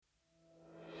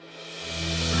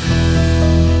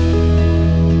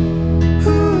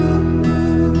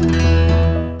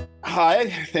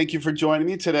Thank you for joining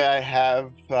me today. I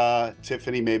have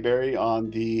Tifanie Mayberry on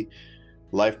the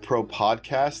LifePro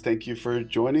podcast. Thank you for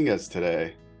joining us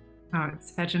today. Oh,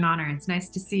 it's such an honor. It's nice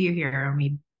to see you here,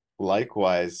 Omid.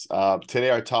 Likewise, today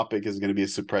our topic is going to be a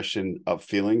suppression of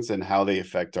feelings and how they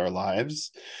affect our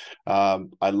lives. Why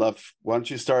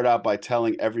don't you start out by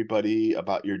telling everybody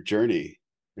about your journey,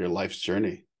 your life's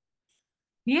journey?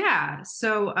 Yeah.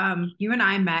 You and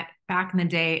I met back in the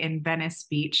day in Venice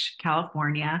Beach,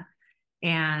 California.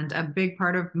 And a big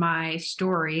part of my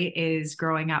story is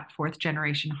growing up fourth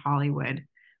generation Hollywood,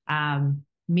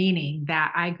 meaning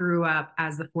that I grew up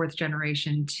as the fourth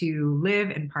generation to live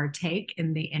and partake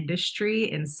in the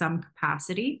industry in some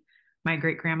capacity. My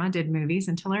great grandma did movies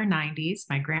until her 90s.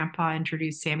 My grandpa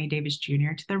introduced Sammy Davis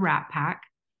Jr. to the Rat Pack.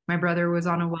 My brother was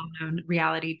on a well known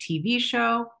reality TV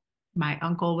show. My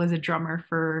uncle was a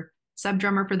sub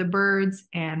drummer for the Birds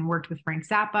and worked with Frank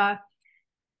Zappa.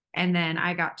 And then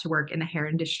I got to work in the hair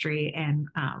industry and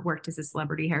worked as a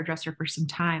celebrity hairdresser for some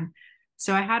time.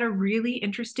 So I had a really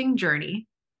interesting journey.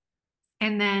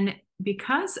 And then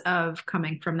because of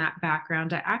coming from that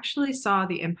background, I actually saw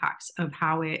the impacts of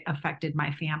how it affected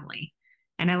my family.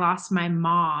 And I lost my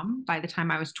mom by the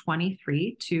time I was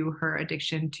 23 to her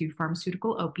addiction to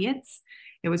pharmaceutical opiates.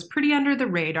 It was pretty under the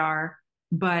radar,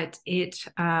 but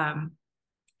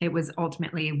it was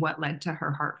ultimately what led to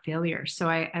her heart failure. So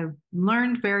I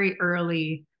learned very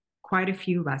early quite a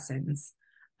few lessons.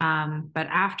 But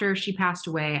after she passed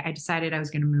away, I decided I was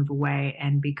going to move away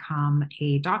and become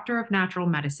a doctor of natural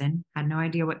medicine. Had no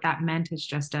idea what that meant. It's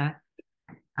just a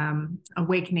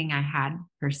awakening I had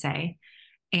per se.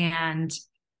 And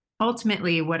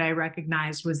ultimately, what I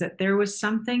recognized was that there was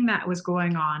something that was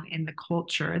going on in the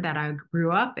culture that I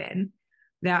grew up in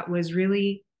that was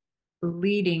really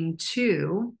leading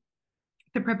to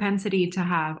the propensity to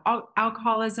have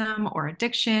alcoholism or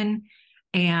addiction.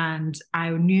 And I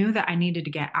knew that I needed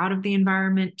to get out of the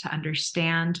environment to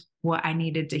understand what I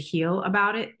needed to heal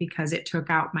about it because it took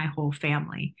out my whole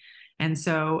family. And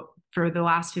so for the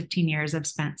last 15 years, I've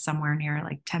spent somewhere near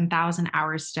like 10,000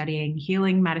 hours studying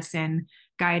healing medicine,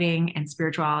 guiding, and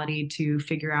spirituality to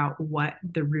figure out what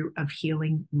the root of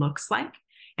healing looks like.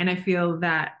 And I feel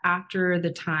that after the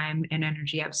time and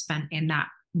energy I've spent in that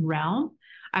realm,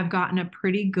 I've gotten a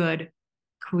pretty good,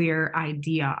 clear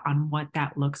idea on what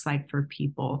that looks like for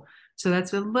people. So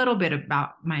that's a little bit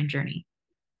about my journey.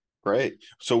 Great.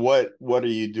 So what are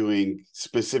you doing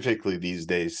specifically these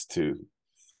days to,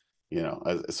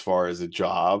 as far as a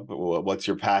job? What's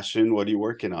your passion? What are you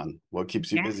working on? What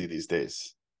keeps you Yeah. busy these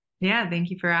days? Yeah.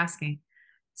 Thank you for asking.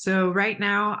 So right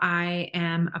now I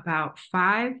am about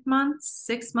 5 months,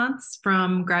 6 months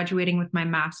from graduating with my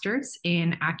master's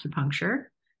in acupuncture.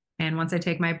 And once I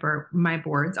take my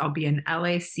boards, I'll be an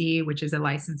LAC, which is a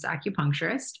licensed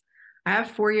acupuncturist. I have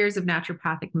 4 years of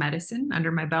naturopathic medicine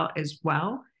under my belt as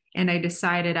well. And I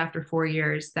decided after 4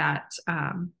 years that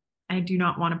I do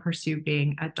not want to pursue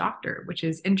being a doctor, which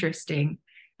is interesting.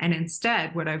 And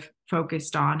instead, what I've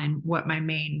focused on and what my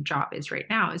main job is right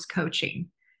now is coaching.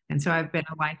 And so I've been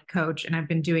a life coach and I've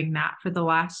been doing that for the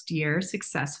last year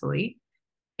successfully.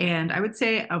 And I would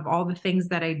say, of all the things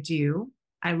that I do,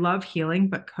 I love healing,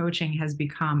 but coaching has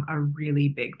become a really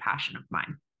big passion of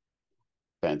mine.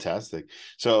 Fantastic.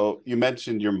 So you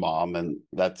mentioned your mom, and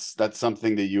that's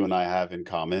something that you and I have in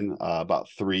common. About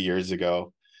 3 years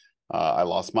ago, I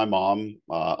lost my mom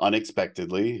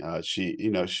unexpectedly.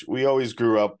 We always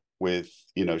grew up with,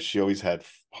 she always had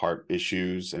heart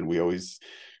issues, and we always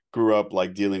grew up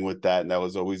like dealing with that, and that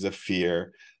was always a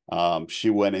fear. She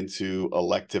went into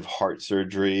elective heart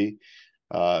surgery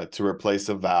to replace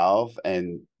a valve,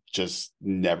 and just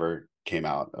never came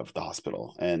out of the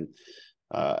hospital. And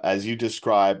as you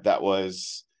described, that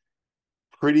was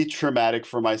pretty traumatic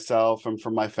for myself and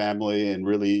for my family, and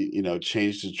really,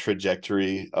 changed the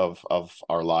trajectory of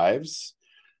our lives.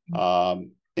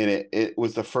 And it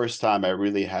was the first time I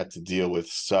really had to deal with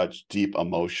such deep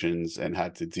emotions and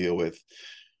had to deal with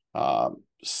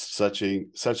such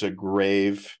a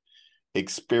grave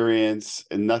experience,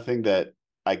 and nothing that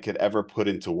I could ever put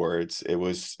into words. It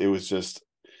was just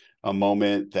a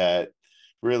moment that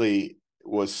really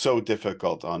was so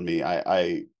difficult on me.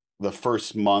 I the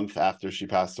first month after she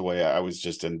passed away, I was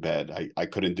just in bed. I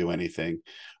couldn't do anything.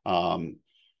 Um,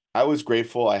 I was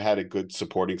grateful I had a good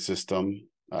supporting system.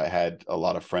 I had a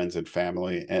lot of friends and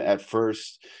family. And at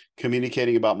first,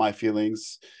 communicating about my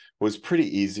feelings was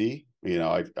pretty easy.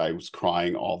 I was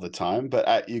crying all the time,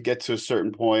 but you get to a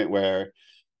certain point where,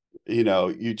 you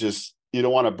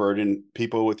don't want to burden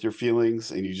people with your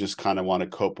feelings, and you just kind of want to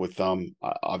cope with them.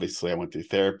 Obviously, I went through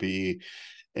therapy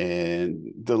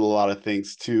and did a lot of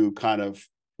things to kind of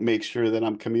make sure that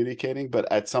I'm communicating,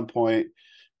 but at some point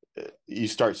you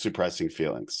start suppressing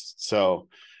feelings. So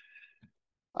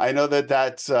I know that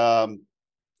that's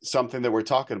something that we're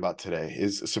talking about today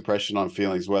is suppression on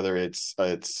feelings, whether it's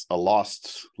a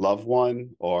lost loved one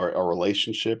or a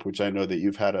relationship, which I know that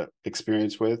you've had a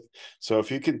experience with. So if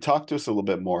you can talk to us a little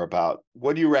bit more about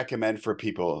what do you recommend for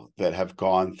people that have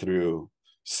gone through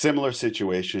similar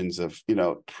situations of,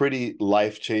 pretty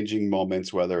life-changing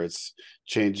moments, whether it's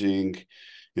changing,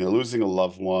 losing a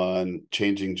loved one,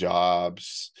 changing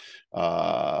jobs,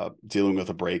 dealing with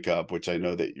a breakup, which I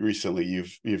know that recently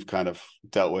you've kind of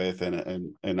dealt with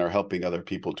and are helping other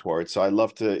people towards. So I'd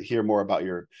love to hear more about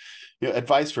your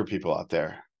advice for people out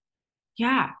there.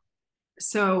 Yeah.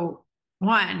 So,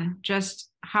 one,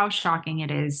 just how shocking it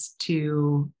is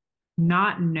to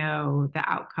not know the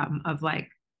outcome of like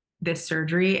this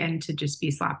surgery and to just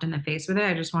be slapped in the face with it.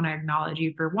 I just want to acknowledge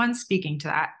you for one, speaking to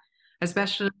that,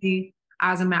 especially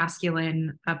as a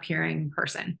masculine appearing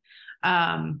person.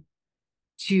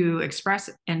 To express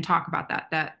and talk about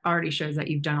that already shows that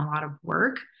you've done a lot of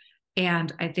work.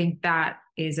 And I think that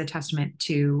is a testament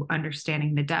to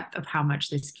understanding the depth of how much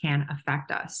this can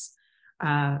affect us.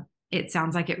 It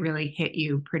sounds like it really hit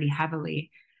you pretty heavily.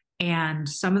 And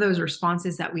some of those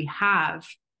responses that we have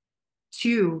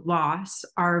to loss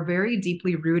are very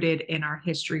deeply rooted in our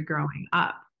history growing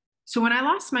up. So when I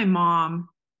lost my mom,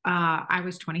 I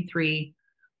was 23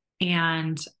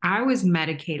 and I was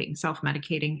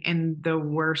self-medicating in the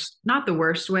worst, not the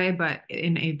worst way, but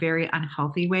in a very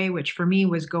unhealthy way, which for me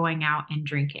was going out and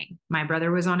drinking. My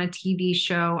brother was on a TV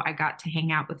show. I got to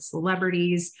hang out with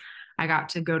celebrities. I got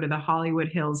to go to the Hollywood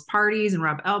Hills parties and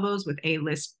rub elbows with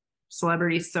A-list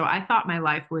celebrities. So I thought my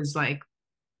life was like,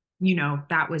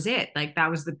 that was it. Like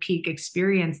that was the peak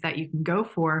experience that you can go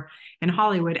for in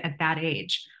Hollywood at that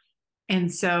age.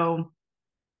 And so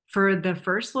for the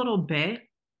first little bit,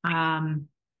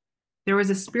 there was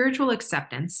a spiritual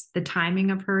acceptance. The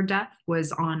timing of her death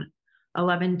was on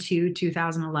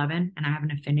 11/2/2011, and I have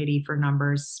an affinity for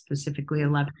numbers, specifically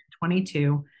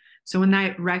 11/22. So when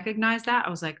I recognized that, I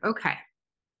was like, okay,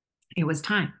 it was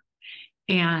time.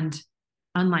 And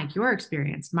unlike your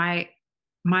experience, my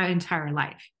entire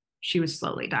life, she was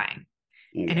slowly dying.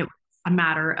 And it was a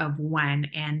matter of when,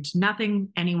 and nothing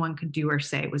anyone could do or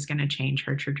say was going to change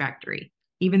her trajectory.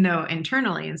 Even though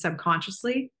internally and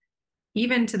subconsciously,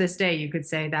 even to this day, you could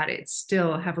say that it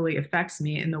still heavily affects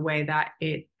me in the way that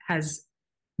it has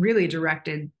really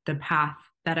directed the path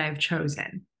that I've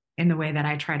chosen in the way that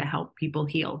I try to help people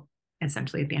heal,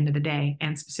 essentially, at the end of the day.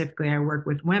 And specifically, I work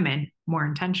with women more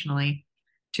intentionally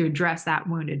to address that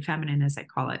wounded feminine, as I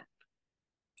call it.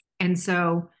 And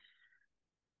so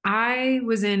I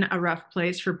was in a rough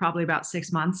place for probably about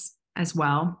 6 months as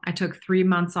well. I took 3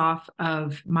 months off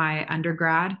of my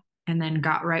undergrad and then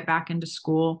got right back into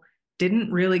school.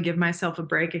 Didn't really give myself a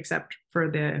break except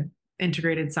for the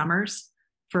integrated summers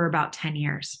for about 10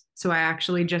 years. So I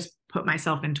actually just put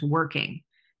myself into working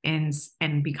and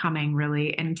becoming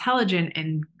really intelligent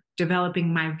and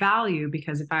developing my value,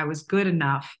 because if I was good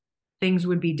enough, things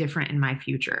would be different in my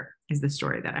future, is the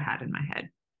story that I had in my head.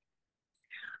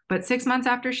 But 6 months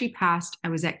after she passed, I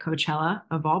was at Coachella,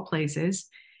 of all places,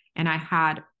 and I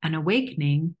had an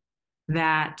awakening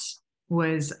that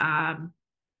was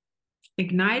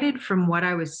ignited from what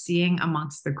I was seeing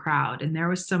amongst the crowd. And there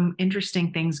was some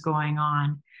interesting things going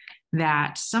on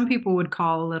that some people would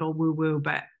call a little woo-woo,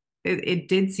 but it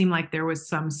did seem like there was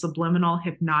some subliminal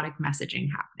hypnotic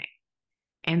messaging happening.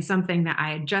 And something that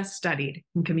I had just studied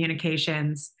in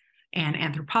communications and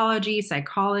anthropology,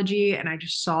 psychology, and I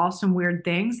just saw some weird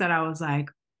things that I was like,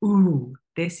 ooh,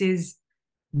 this is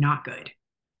not good.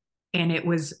 And it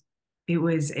was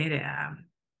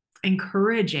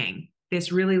encouraging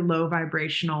this really low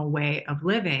vibrational way of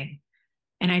living.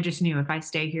 And I just knew if I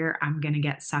stay here, I'm going to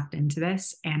get sucked into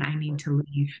this and I need to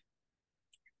leave.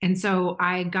 And so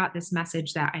I got this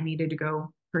message that I needed to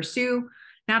go pursue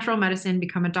natural medicine,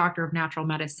 become a doctor of natural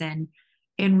medicine,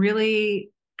 and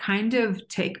really kind of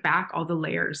take back all the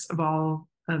layers of all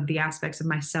of the aspects of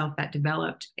myself that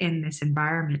developed in this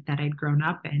environment that I'd grown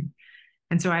up in.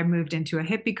 And so I moved into a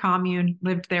hippie commune,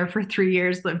 lived there for 3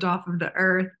 years, lived off of the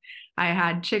earth. I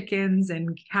had chickens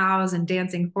and cows and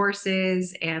dancing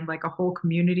horses and like a whole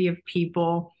community of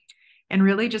people, and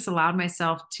really just allowed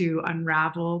myself to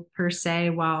unravel, per se,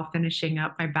 while finishing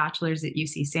up my bachelor's at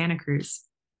UC Santa Cruz.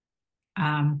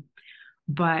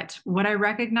 But what I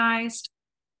recognized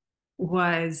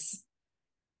was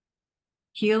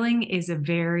healing is a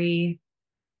very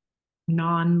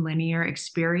non-linear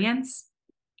experience.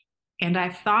 And I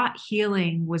thought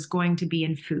healing was going to be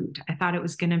in food. I thought it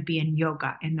was going to be in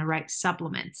yoga, in the right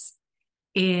supplements.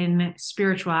 in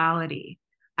spirituality.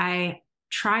 I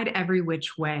tried every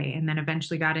which way and then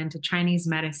eventually got into Chinese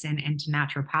medicine, into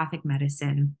naturopathic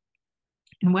medicine.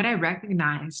 And what I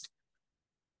recognized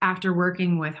after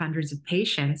working with hundreds of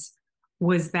patients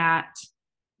was that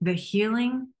the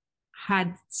healing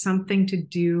had something to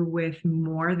do with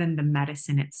more than the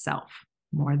medicine itself,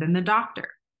 more than the doctor.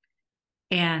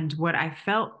 And what I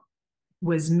felt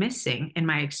was missing in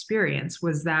my experience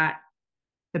was that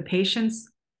the patients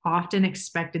often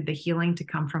expected the healing to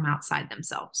come from outside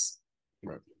themselves.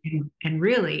 Right. And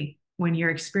really, when you're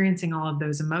experiencing all of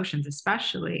those emotions,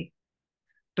 especially,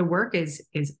 the work is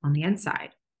on the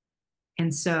inside.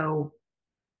 And so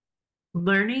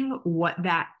learning what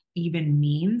that even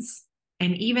means,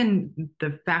 and even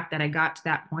the fact that I got to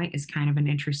that point is kind of an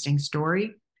interesting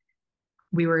story.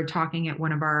 We were talking at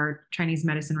one of our Chinese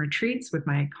medicine retreats with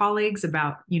my colleagues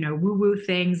about, woo-woo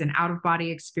things and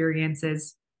out-of-body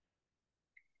experiences.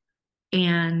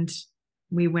 And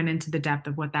we went into the depth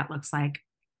of what that looks like.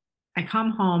 I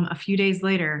come home a few days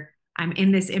later, I'm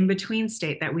in this in-between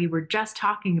state that we were just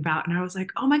talking about. And I was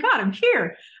like, oh my God, I'm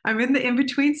here. I'm in the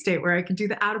in-between state where I can do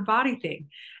the out-of-body thing.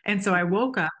 And so I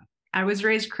woke up. I was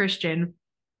raised Christian.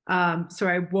 So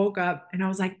I woke up and I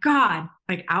was like, God,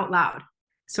 like out loud.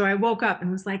 So I woke up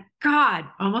and was like, God,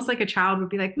 almost like a child would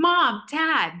be like, Mom,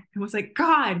 Dad. And was like,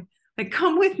 God, like,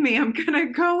 come with me. I'm going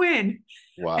to go in.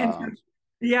 And so, Wow.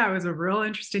 yeah, it was a real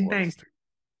interesting thing.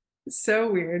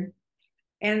 So weird.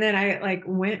 And then I like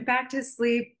went back to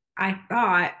sleep. I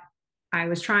thought I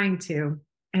was trying to.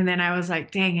 And then I was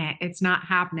like, dang it, it's not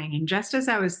happening. And just as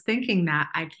I was thinking that,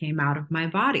 I came out of my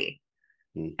body.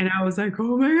 And I was like,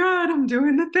 oh my God, I'm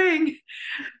doing the thing.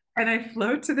 And I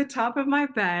float to the top of my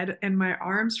bed and my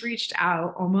arms reached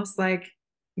out almost like,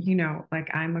 like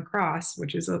I'm a cross,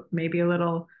 which is maybe a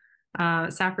little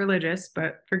sacrilegious,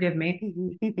 but forgive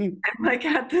me. I'm like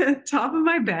at the top of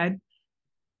my bed.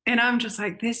 And I'm just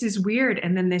like, this is weird.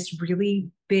 And then this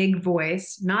really big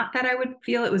voice, not that I would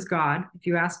feel it was God. If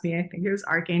you ask me, I think it was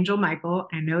Archangel Michael.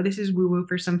 I know this is woo-woo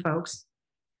for some folks.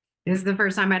 This is the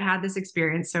first time I'd had this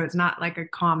experience, so it's not like a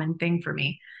common thing for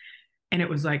me. And it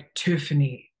was like,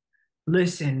 Tifanie,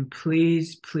 listen,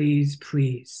 please, please,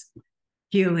 please.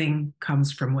 Healing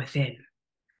comes from within.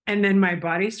 And then my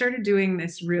body started doing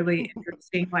this really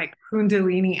interesting, like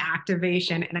Kundalini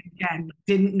activation. And again,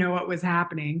 didn't know what was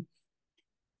happening.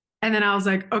 And then I was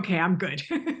like, okay, I'm good.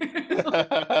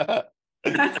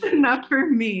 That's enough for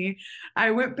me.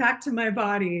 I went back to my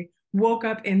body, woke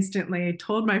up instantly,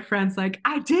 told my friends, like,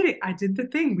 I did it. I did the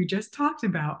thing we just talked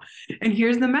about. And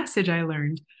here's the message I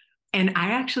learned. And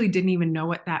I actually didn't even know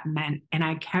what that meant. And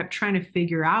I kept trying to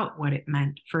figure out what it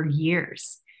meant for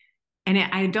years. And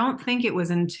I don't think it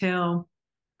was until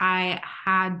I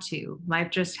had to. Life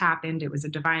just happened. It was a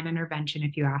divine intervention,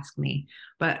 if you ask me.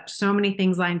 But so many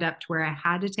things lined up to where I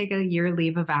had to take a year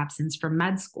leave of absence from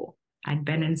med school. I'd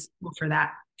been in school for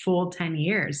that full 10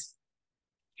 years.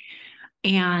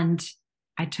 And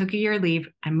I took a year leave.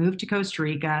 I moved to Costa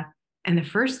Rica. And the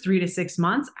first 3 to 6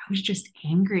 months, I was just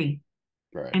angry.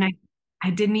 Right. And I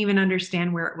didn't even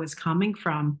understand where it was coming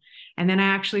from. And then I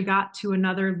actually got to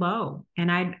another low.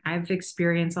 And I've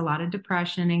experienced a lot of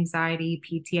depression, anxiety,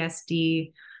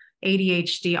 PTSD,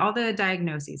 ADHD, all the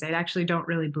diagnoses. I actually don't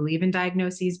really believe in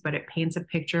diagnoses, but it paints a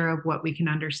picture of what we can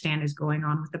understand is going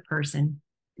on with the person.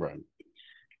 Right.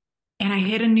 And I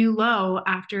hit a new low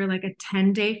after like a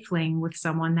 10-day fling with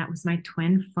someone that was my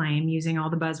twin flame, using all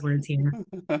the buzzwords here.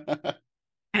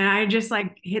 And I just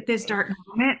like hit this dark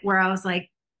moment where I was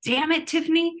like, damn it,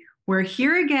 Tifanie, we're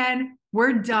here again.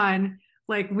 We're done.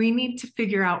 Like, we need to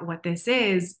figure out what this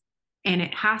is. And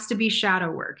it has to be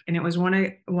shadow work. And it was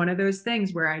one of those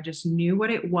things where I just knew what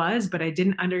it was, but I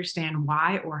didn't understand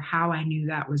why or how I knew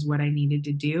that was what I needed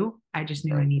to do. I just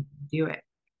knew I needed to do it.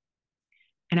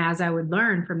 And as I would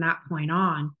learn from that point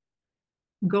on,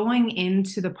 going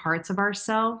into the parts of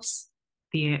ourselves,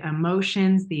 the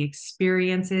emotions, the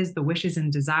experiences, the wishes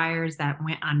and desires that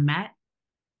went unmet,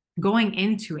 going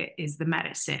into it is the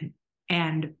medicine.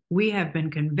 And we have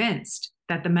been convinced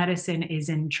that the medicine is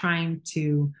in trying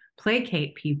to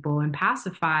placate people and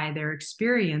pacify their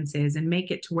experiences and make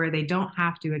it to where they don't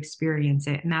have to experience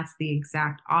it. And that's the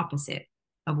exact opposite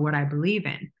of what I believe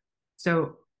in.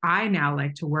 So I now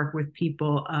like to work with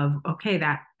people of, okay,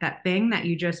 that thing that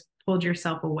you just pulled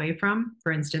yourself away from,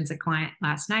 for instance, a client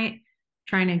last night,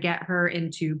 trying to get her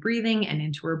into breathing and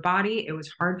into her body. It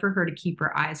was hard for her to keep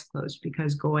her eyes closed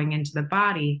because going into the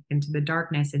body, into the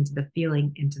darkness, into the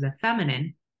feeling, into the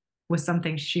feminine was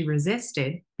something she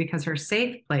resisted because her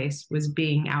safe place was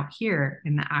being out here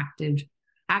in the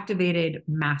activated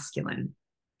masculine,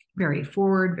 very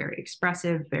forward, very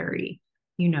expressive, very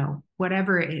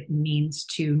whatever it means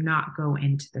to not go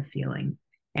into the feeling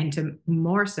and to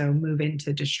more so move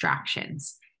into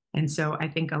distractions. And so I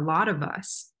think a lot of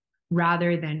us,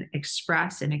 rather than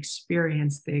express and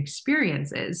experience the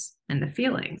experiences and the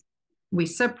feelings, we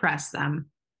suppress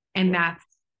them. And Right. that's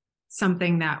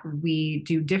something that we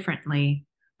do differently,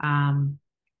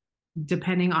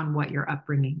 depending on what your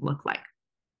upbringing looked like.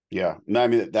 Yeah. No, I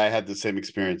mean, I had the same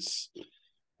experience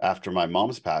after my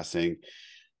mom's passing.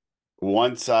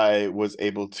 Once I was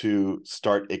able to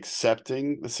start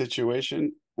accepting the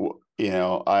situation,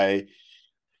 I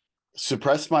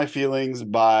suppressed my feelings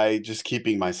by just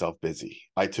keeping myself busy.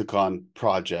 I took on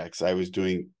projects. I was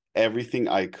doing everything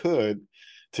I could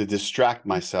to distract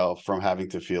myself from having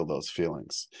to feel those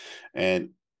feelings.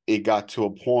 And it got to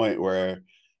a point where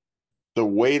the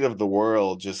weight of the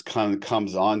world just kind of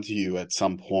comes onto you at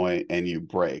some point and you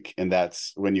break. And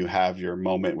that's when you have your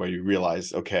moment where you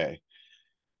realize, okay,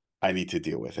 I need to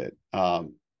deal with it.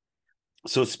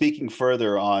 So speaking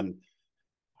further on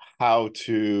how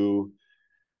to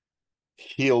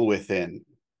heal within,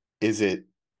 is it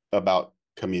about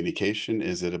communication?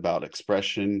 Is it about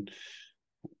expression?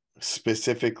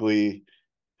 Specifically,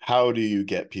 how do you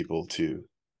get people to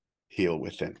heal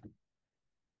within?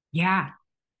 Yeah,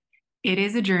 it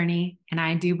is a journey, and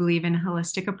I do believe in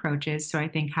holistic approaches. So I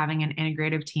think having an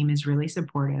integrative team is really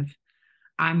supportive.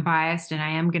 I'm biased, and I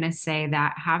am going to say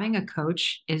that having a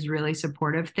coach is really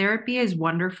supportive. Therapy is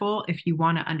wonderful if you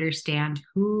want to understand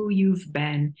who you've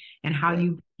been and how Right.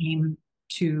 you came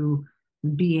to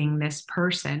being this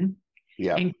person.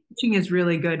 Yeah. And coaching is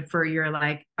really good for your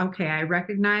like, okay, I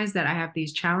recognize that I have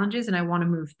these challenges and I want to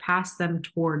move past them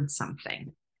towards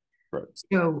something. Right.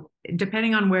 So,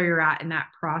 depending on where you're at in that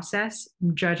process,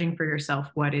 judging for yourself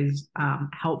what is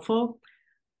helpful,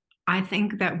 I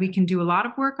think that we can do a lot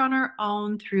of work on our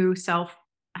own through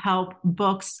self-help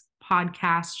books,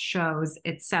 podcasts, shows,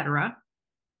 etc.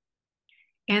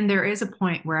 And there is a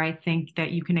point where I think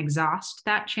that you can exhaust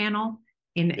that channel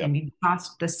Yep. and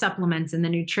exhaust the supplements and the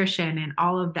nutrition and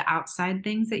all of the outside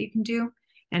things that you can do.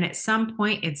 And at some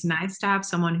point, it's nice to have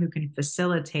someone who can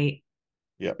facilitate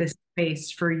Yep. the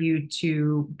space for you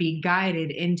to be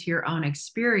guided into your own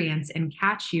experience and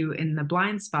catch you in the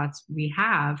blind spots we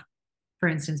have. For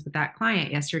instance, with that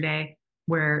client yesterday,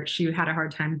 where she had a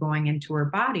hard time going into her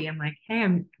body, I'm like, hey,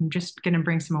 I'm just going to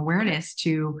bring some awareness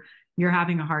to you're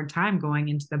having a hard time going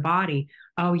into the body.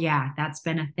 Oh, yeah, that's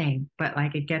been a thing, but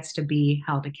like it gets to be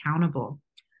held accountable.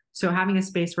 So, having a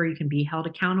space where you can be held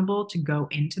accountable to go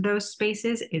into those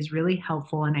spaces is really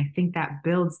helpful. And I think that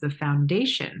builds the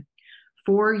foundation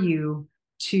for you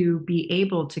to be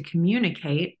able to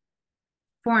communicate.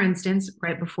 For instance,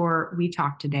 right before we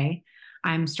talked today,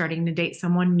 I'm starting to date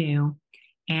someone new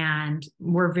and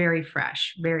we're very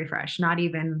fresh, not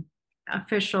even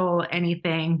official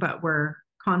anything, but we're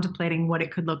contemplating what it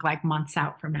could look like months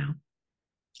out from now.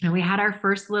 And we had our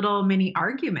first little mini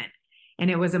argument.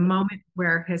 And it was a moment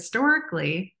where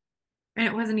historically, and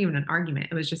it wasn't even an argument,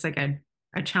 it was just like a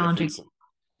challenging, Difference.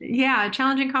 yeah, a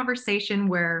challenging conversation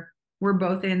where we're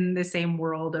both in the same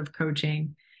world of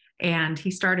coaching. And he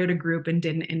started a group and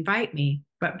didn't invite me,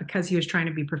 but because he was trying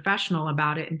to be professional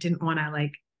about it and didn't want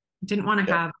to Yep.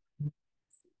 have,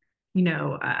 you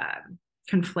know, uh,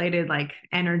 conflated like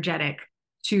energetic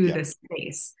to Yep. the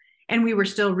space. And we were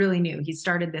still really new. He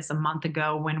started this a month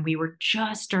ago when we were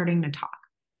just starting to talk.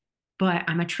 But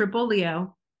I'm a triple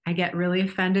Leo. I get really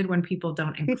offended when people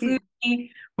don't include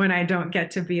me, when I don't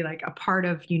get to be like a part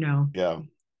of, Yeah.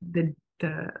 the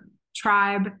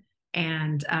tribe.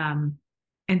 And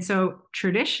so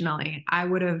traditionally I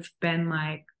would have been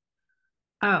like,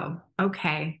 oh,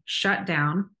 okay, shut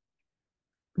down,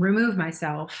 remove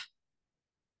myself,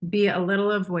 be a little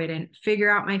avoidant,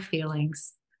 figure out my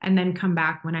feelings, and then come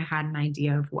back when I had an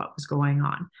idea of what was going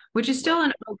on, which is Right. still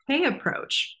an okay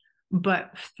approach.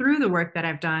 But through the work that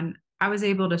I've done, I was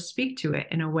able to speak to it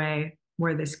in a way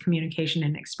where this communication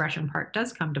and expression part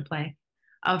does come to play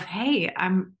of, hey,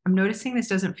 I'm noticing this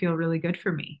doesn't feel really good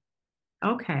for me.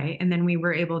 Okay. And then we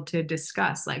were able to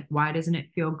discuss like, why doesn't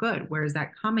it feel good? Where is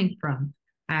that coming from?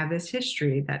 I have this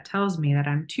history that tells me that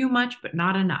I'm too much, but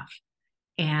not enough.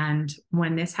 And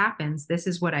when this happens, this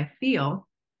is what I feel.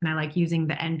 And I like using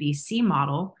the NVC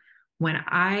model.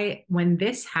 When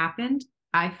this happened,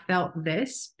 I felt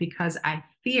this because I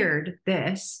feared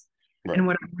this. Right. And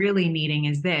what I'm really needing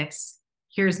is this.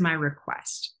 Here's my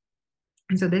request.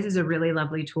 And so this is a really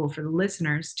lovely tool for the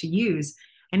listeners to use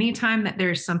anytime that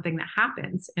there's something that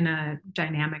happens in a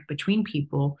dynamic between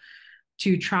people,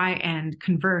 to try and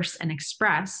converse and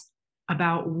express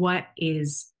about what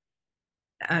is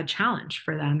a challenge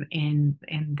for them in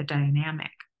the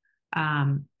dynamic.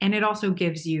 And it also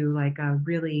gives you like a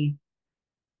really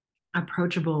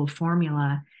approachable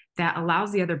formula that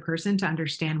allows the other person to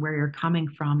understand where you're coming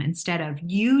from instead of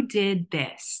you did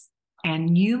this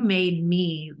and you made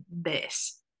me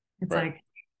this. It's Right. like,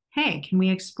 hey, can we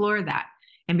explore that?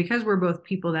 And because we're both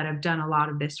people that have done a lot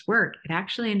of this work, it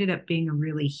actually ended up being a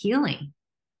really healing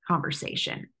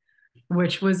conversation,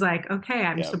 which was like, okay,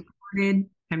 I'm Yeah. supported,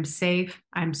 I'm safe,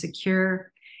 I'm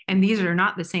secure. And these are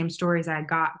not the same stories I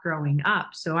got growing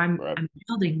up. So Right. I'm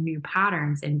building new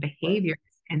patterns and Right. behaviors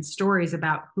and stories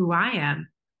about who I am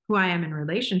in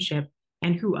relationship,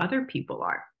 and who other people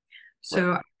are. Right.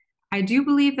 So I do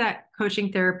believe that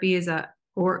coaching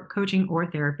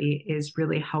or therapy is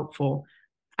really helpful.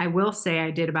 I will say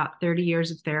I did about 30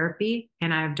 years of therapy,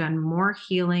 and I've done more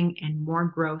healing and more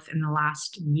growth in the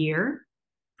last year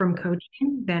from Right.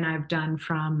 coaching than I've done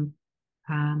from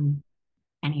um,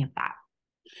 any of that.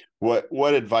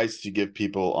 What advice do you give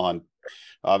people on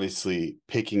obviously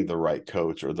picking the right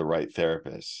coach or the right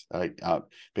therapist? Like,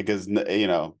 because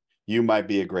you might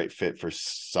be a great fit for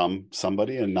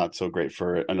somebody and not so great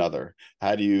for another.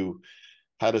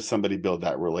 How does somebody build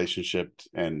that relationship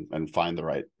and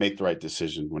make the right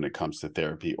decision when it comes to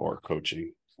therapy or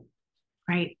coaching?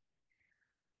 Right.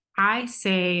 I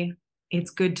say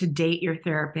it's good to date your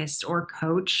therapist or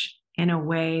coach in a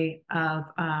way of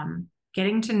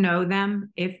getting to know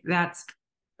them if that's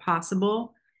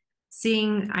possible.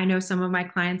 I know some of my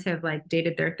clients have like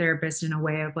dated their therapist in a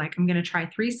way of like, I'm going to try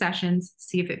 3 sessions,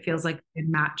 see if it feels like a good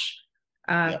match.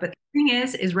 Yeah. But the thing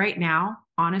is right now,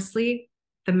 honestly,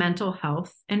 the mental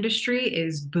health industry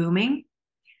is booming.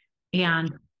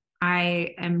 And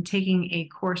I am taking a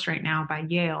course right now by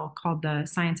Yale called The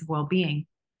Science of Wellbeing.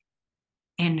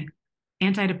 And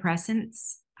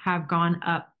antidepressants have gone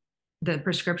up, the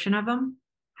prescription of them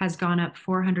has gone up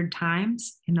 400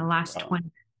 times in the last Wow.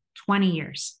 20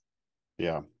 years.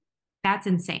 Yeah. That's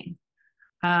insane.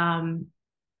 Um,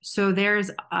 so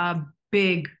there's a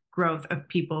big growth of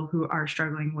people who are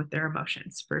struggling with their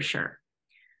emotions for sure.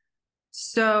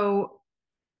 So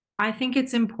I think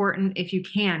it's important if you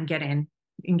can get in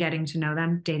getting to know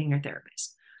them, dating your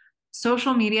therapist.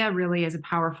 Social media really is a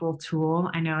powerful tool.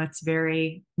 I know it's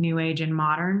very new age and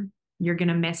modern. You're going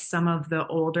to miss some of the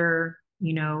older,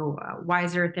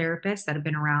 wiser therapists that have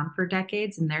been around for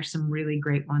decades, and there's some really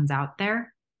great ones out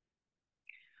there.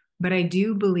 But I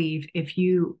do believe if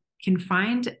you can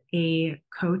find a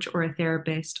coach or a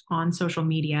therapist on social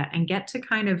media and get to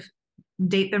kind of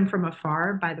date them from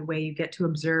afar by the way you get to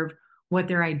observe what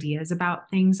their ideas about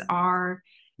things are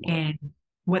Right. and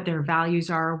what their values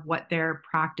are, what their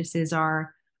practices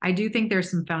are. I do think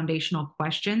there's some foundational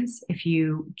questions if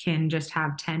you can just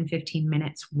have 10, 15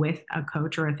 minutes with a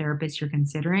coach or a therapist you're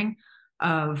considering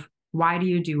of why do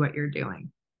you do what you're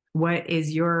doing? What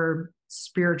is your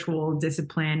spiritual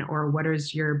discipline, or what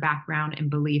is your background and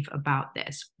belief about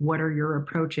this? What are your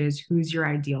approaches? Who's your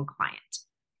ideal client?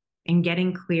 And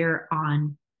getting clear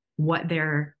on what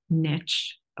their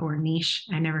niche,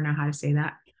 I never know how to say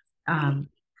that,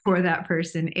 for that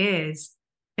person is,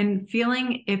 and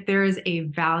feeling if there is a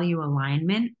value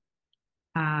alignment.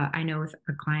 I know with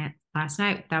a client last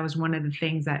night, that was one of the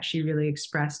things that she really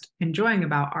expressed enjoying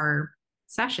about our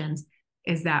sessions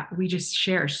is that we just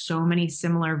share so many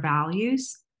similar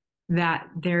values that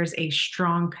there's a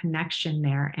strong connection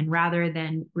there. And rather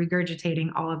than regurgitating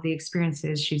all of the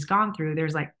experiences she's gone through,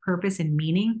 there's like purpose and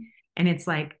meaning. And it's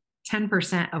like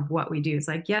 10% of what we do. It's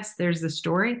like, yes, there's the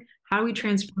story. How do we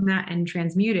transform that and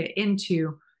transmute it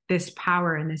into this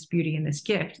power and this beauty and this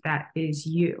gift that is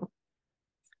you?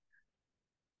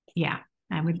 Yeah,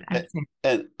 I'd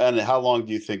say. And how long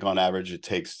do you think on average it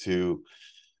takes to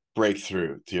break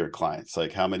through to your clients?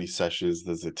 Like how many sessions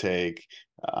does it take?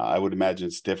 I would imagine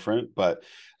it's different, but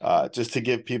just to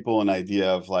give people an idea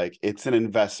of like it's an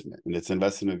investment, and it's an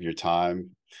investment of your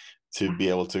time to be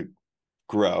able to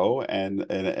grow, and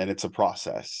it's a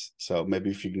process. So maybe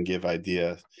if you can give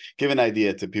an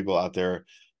idea to people out there,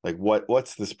 like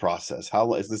what's this process?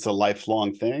 How is this a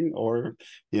lifelong thing, or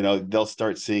they'll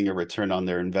start seeing a return on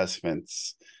their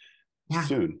investments Yeah,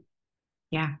 soon?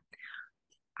 yeah.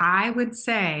 I would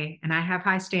say, and I have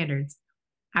high standards,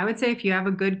 I would say if you have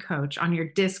a good coach on your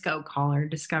disco call or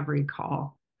discovery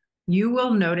call, you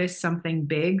will notice something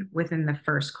big within the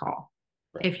first call.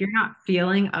 Right. If you're not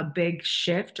feeling a big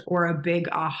shift or a big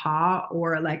aha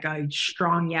or like a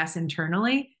strong yes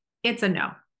internally, it's a no.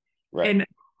 Right. And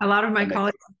a lot of my That makes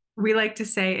colleagues, we like to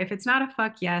say, if it's not a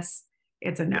fuck yes,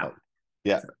 it's a no. right.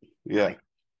 Yeah. So, Yeah. like,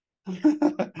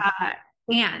 uh,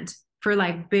 and for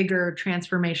like bigger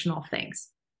transformational things,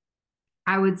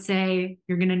 I would say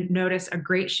you're going to notice a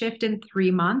great shift in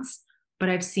 3 months, but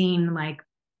I've seen like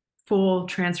full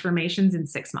transformations in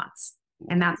 6 months.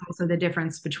 And that's also the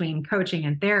difference between coaching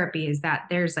and therapy, is that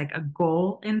there's like a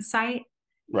goal in sight,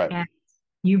 Right. and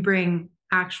you bring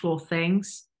actual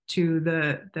things to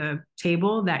the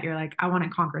table that you're like, I want to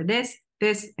conquer this,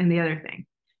 this, and the other thing.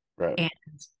 Right. And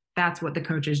that's what the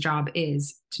coach's job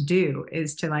is to do,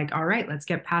 is to like, all right, let's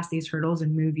get past these hurdles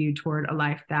and move you toward a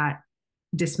life that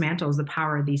dismantles the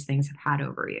power these things have had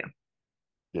over you.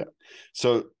 Yeah.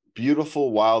 So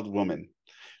Beautiful Wild Woman.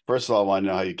 First of all, I want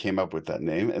to know how you came up with that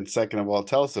name. And second of all,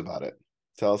 tell us about it.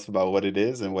 Tell us about what it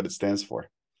is and what it stands for.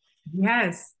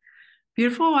 Yes.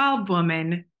 Beautiful Wild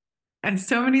Woman. And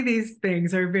so many of these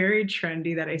things are very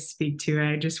trendy that I speak to. And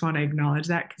I just want to acknowledge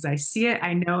that because I see it,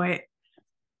 I know it,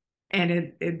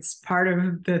 and it's part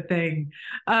of the thing.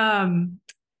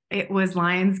 It was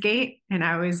Lionsgate, and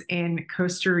I was in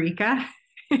Costa Rica.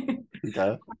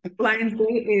 Okay.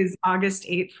 Lionsgate is August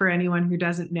 8th for anyone who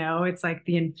doesn't know. It's like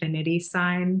the infinity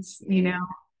signs, 8,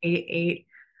 8.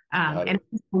 Got And I it.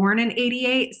 was born in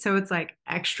 88, so it's like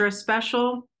extra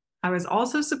special. I was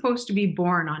also supposed to be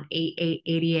born on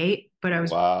 8/8/88, but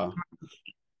Wow.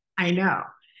 I know,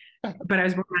 but I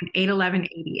was born on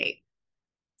 8/11/88.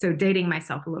 So dating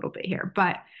myself a little bit here.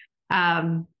 But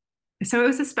um, so it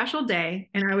was a special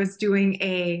day, and I was doing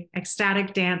a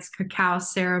ecstatic dance cacao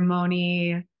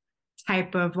ceremony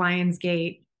type of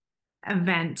Lionsgate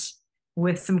event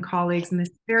with some colleagues in this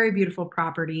very beautiful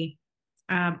property.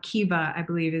 Kiva, I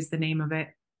believe, is the name of it.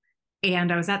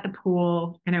 And I was at the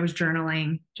pool and I was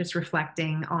journaling, just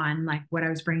reflecting on like what I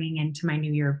was bringing into my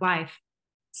new year of life.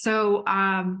 So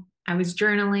I was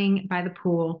journaling by the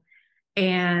pool,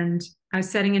 and I was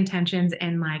setting intentions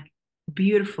and like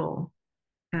beautiful.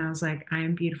 And I was like, I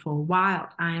am beautiful, wild,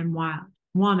 I am wild,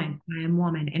 woman, I am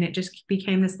woman. And it just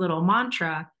became this little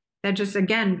mantra that just,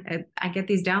 again, I get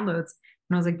these downloads.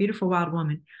 And I was like, beautiful, wild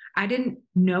woman. I didn't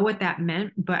know what that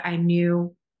meant, but I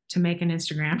knew to make an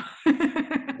Instagram.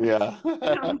 Yeah.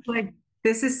 I was like,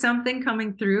 this is something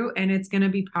coming through, and it's going to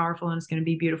be powerful and it's going to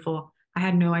be beautiful. I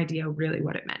had no idea really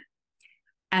what it meant.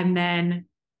 And then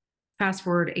fast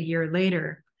forward a year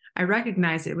later, I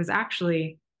recognized it was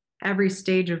actually every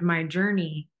stage of my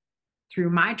journey through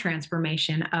my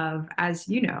transformation of, as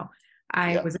you know,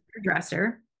 I Yeah. was a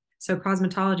hairdresser, so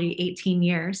cosmetology, 18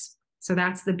 years. So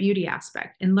that's the beauty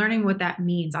aspect and learning what that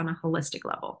means on a holistic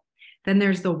level. Then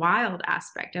there's the wild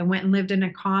aspect. I went and lived in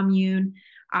a commune.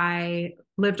 I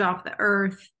lived off the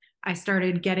earth. I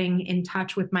started getting in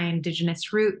touch with my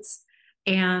indigenous roots.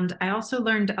 And I also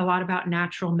learned a lot about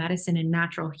natural medicine and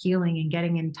natural healing and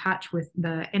getting in touch with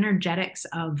the energetics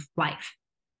of life.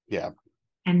 Yeah.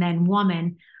 And then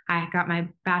woman, I got my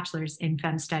bachelor's in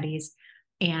fem studies,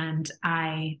 and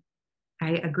I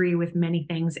agree with many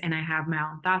things and I have my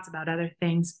own thoughts about other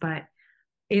things. But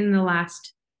in the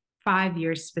last 5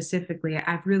 years specifically,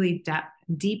 I've really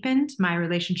deepened my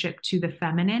relationship to the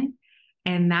feminine.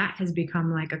 And that has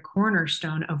become like a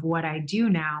cornerstone of what I do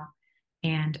now.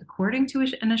 And according to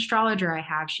an astrologer I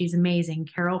have, she's amazing,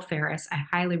 Carol Ferris. I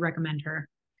highly recommend her.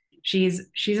 She's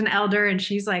an elder, and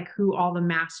she's like who all the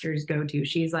masters go to.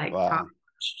 She's like top. Wow.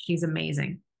 She's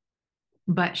amazing.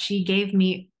 But she gave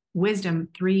me wisdom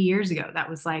 3 years ago that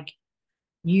was like,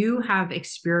 you have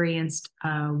experienced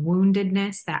a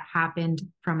woundedness that happened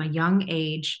from a young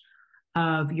age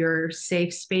of your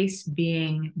safe space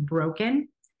being broken.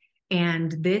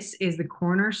 And this is the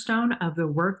cornerstone of the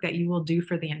work that you will do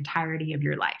for the entirety of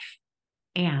your life.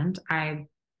 And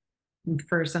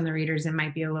for some of the readers, it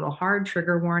might be a little hard,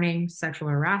 trigger warning, sexual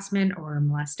harassment or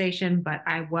molestation, but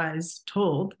I was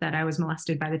told that I was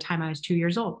molested by the time I was 2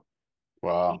 years old.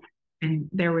 Wow. And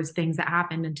there was things that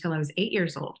happened until I was 8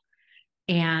 years old.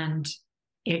 And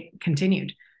it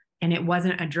continued, and it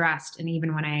wasn't addressed. And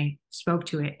even when I spoke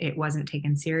to it, it wasn't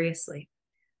taken seriously.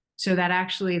 So that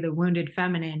actually the wounded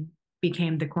feminine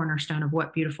became the cornerstone of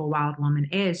what beautiful wild woman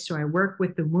is. So I work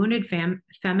with the wounded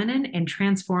feminine and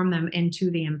transform them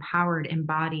into the empowered,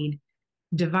 embodied,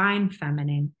 divine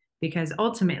feminine, because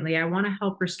ultimately I want to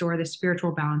help restore the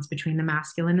spiritual balance between the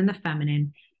masculine and the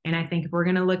feminine. And I think if we're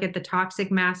going to look at the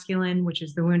toxic masculine, which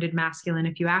is the wounded masculine,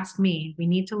 if you ask me, we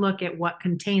need to look at what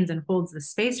contains and holds the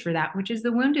space for that, which is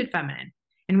the wounded feminine.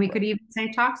 And we could even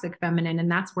say toxic feminine, and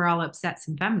that's where I'll upset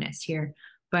some feminists here.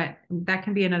 But that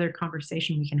can be another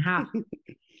conversation we can have.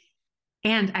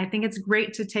 And I think it's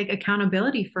great to take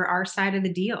accountability for our side of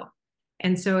the deal.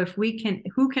 And so if we can,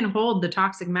 who can hold the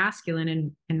toxic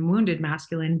masculine and wounded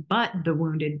masculine, but the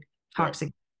wounded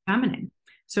toxic feminine?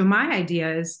 So my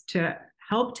idea is to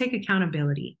help take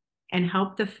accountability and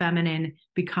help the feminine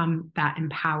become that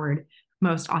empowered,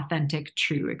 most authentic,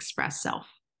 true, express self.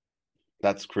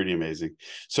 That's pretty amazing.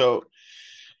 So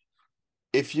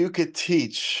If you could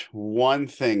teach one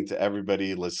thing to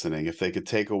everybody listening, if they could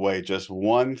take away just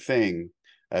one thing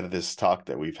out of this talk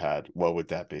that we've had, what would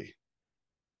that be?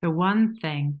 The one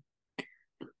thing,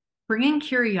 bringing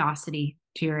curiosity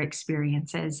to your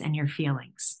experiences and your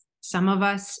feelings. Some of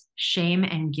us shame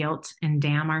and guilt and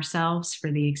damn ourselves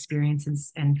for the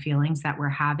experiences and feelings that we're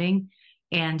having.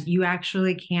 And you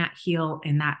actually can't heal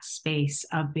in that space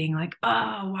of being like,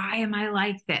 oh, why am I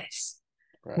like this?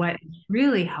 Right. What is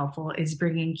really helpful is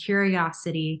bringing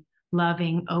curiosity,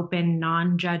 loving, open,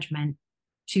 non judgment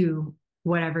to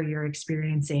whatever you're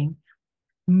experiencing,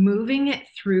 moving it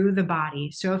through the body.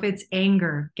 So if it's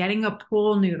anger, getting a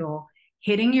pool noodle,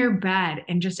 hitting your bed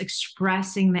and just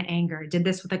expressing the anger. I did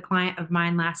this with a client of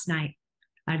mine last night,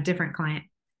 a different client.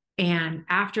 And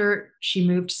after she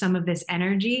moved some of this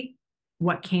energy,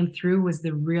 what came through was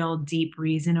the real deep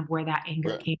reason of where that anger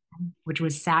Right. came from, which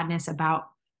was sadness about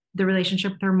the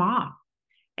relationship with her mom.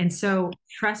 And so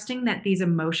trusting that these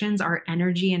emotions are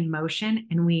energy in motion,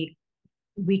 and we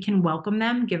can welcome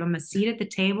them, give them a seat at the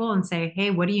table and say,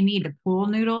 hey, what do you need? A pool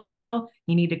noodle?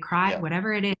 You need to cry? Yeah.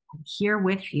 Whatever it is, I'm here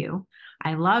with you.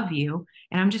 I love you.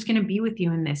 And I'm just going to be with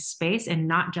you in this space and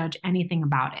not judge anything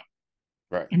about it.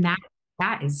 Right. And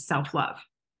that is self-love.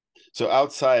 So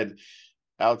outside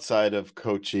of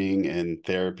coaching and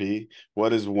therapy,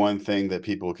 what is one thing that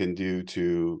people can do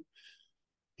to,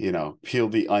 peel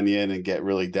the onion and get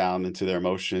really down into their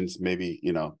emotions, maybe,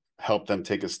 help them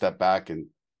take a step back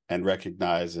and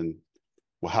recognize and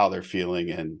how they're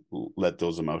feeling and let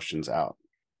those emotions out?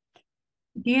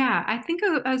 Yeah, I think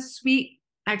a sweet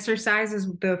exercise is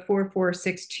the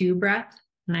 4-4-6-2 breath.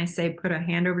 And I say, put a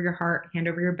hand over your heart, hand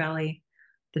over your belly.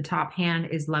 The top hand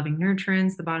is loving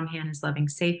nurturance. The bottom hand is loving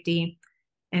safety.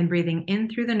 And breathing in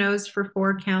through the nose for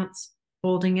 4 counts,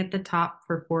 holding at the top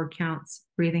for 4 counts,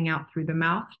 breathing out through the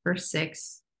mouth for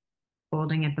 6,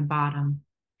 holding at the bottom.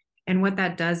 And what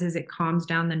that does is it calms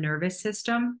down the nervous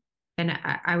system. And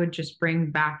I would just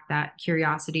bring back that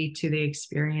curiosity to the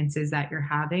experiences that you're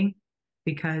having,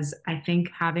 because I think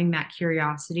having that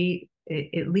curiosity,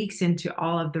 it leaks into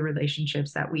all of the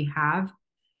relationships that we have.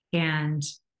 And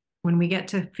when we get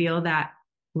to feel that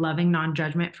loving non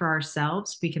judgment for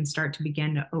ourselves, we can start to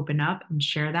begin to open up and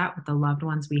share that with the loved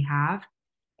ones we have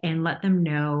and let them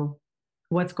know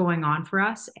what's going on for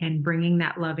us, and bringing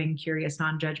that loving, curious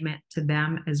non judgment to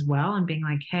them as well. And being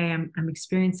like, hey, I'm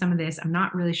experiencing some of this. I'm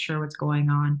not really sure what's going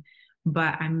on,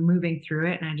 but I'm moving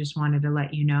through it. And I just wanted to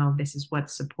let you know this is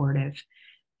what's supportive.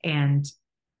 And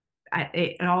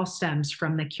it all stems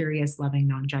from the curious, loving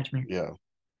non judgment. Yeah,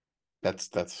 that's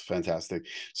fantastic.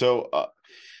 So,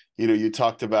 you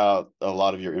talked about a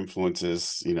lot of your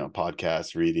influences,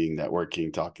 podcasts, reading,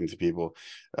 networking, talking to people,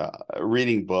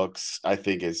 reading books. I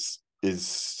think is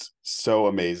so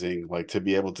amazing. Like, to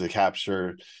be able to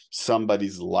capture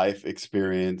somebody's life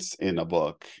experience in a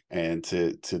book, and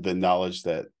to the knowledge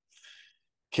that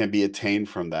can be attained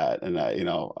from that. And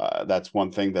that's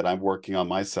one thing that I'm working on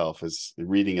myself, is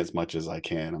reading as much as I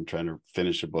can. I'm trying to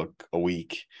finish a book a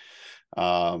week.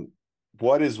 Um,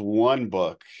 what is one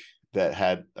book that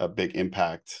had a big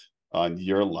impact on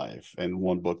your life, and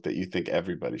one book that you think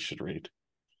everybody should read?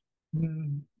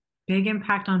 Mm. Big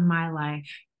impact on my life.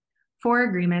 4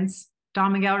 Agreements,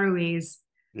 Don Miguel Ruiz.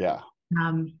 Yeah.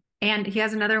 And he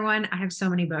has another one. I have so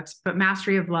many books, but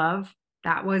Mastery of Love,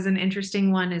 that was an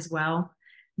interesting one as well.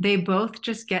 They both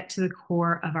just get to the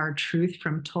core of our truth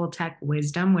from Toltec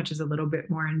wisdom, which is a little bit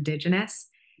more indigenous.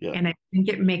 Yeah. And I think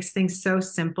it makes things so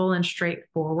simple and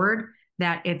straightforward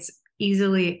that it's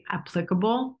easily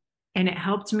applicable. And it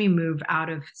helped me move out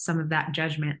of some of that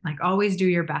judgment. Like, always do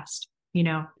your best.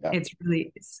 Yeah. It's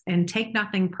really, and take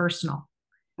nothing personal.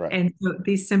 Right. And so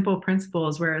these simple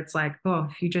principles where it's like, oh,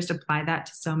 if you just apply that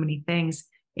to so many things,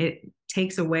 it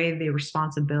takes away the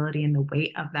responsibility and the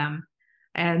weight of them.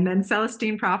 And then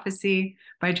Celestine Prophecy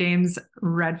by James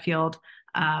Redfield.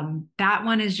 That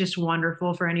one is just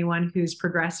wonderful for anyone who's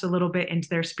progressed a little bit into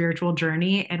their spiritual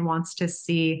journey and wants to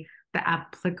see the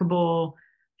applicable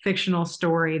fictional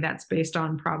story that's based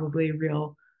on probably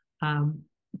real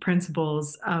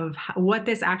principles of what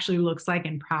this actually looks like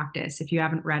in practice. If you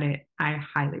haven't read it, I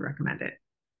highly recommend it.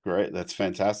 Great. That's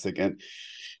fantastic. And,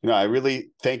 I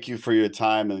really thank you for your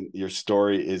time, and your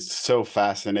story is so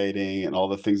fascinating, and all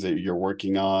the things that you're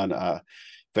working on.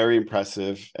 Very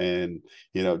impressive. And,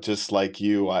 just like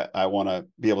you, I want to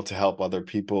be able to help other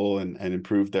people and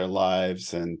improve their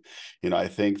lives. And, I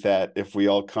think that if we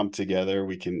all come together,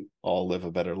 we can all live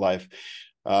a better life.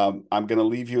 I'm going to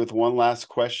leave you with one last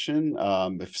question.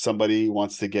 If somebody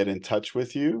wants to get in touch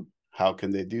with you, how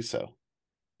can they do so?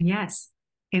 Yes,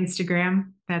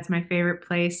 Instagram. That's my favorite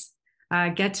place.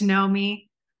 Get to know me.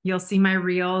 You'll see my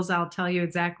reels. I'll tell you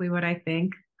exactly what I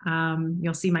think.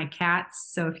 You'll see my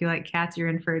cats. So if you like cats, you're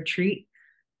in for a treat.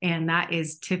 And that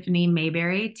is Tifanie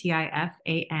Mayberry,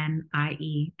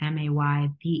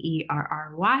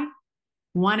 Tifaniemmayberry.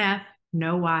 One F,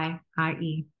 no Y,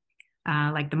 I-E,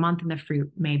 like the month and the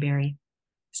fruit, Mayberry.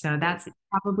 So that's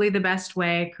probably the best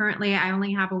way. Currently, I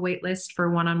only have a wait list for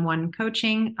one-on-one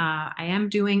coaching. I am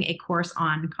doing a course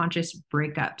on conscious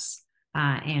breakups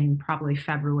in probably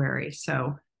February.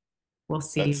 So we'll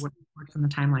see That's what works on the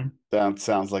timeline. that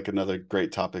sounds like another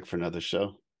great topic for another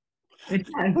show. It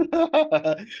does. Bring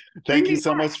Thank you me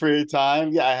so back. much for your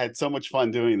time. Yeah, I had so much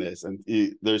fun doing this, and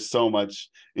there's so much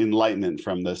enlightenment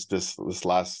from this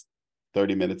last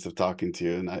 30 minutes of talking to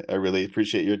you, and I really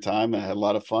appreciate your time. I had a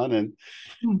lot of fun, and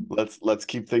let's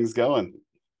keep things going.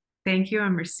 Thank you.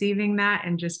 I'm receiving that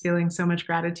and just feeling so much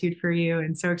gratitude for you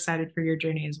and so excited for your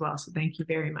journey as well. So thank you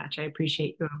very much. I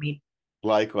appreciate you and me.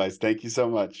 Likewise, thank you so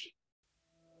much.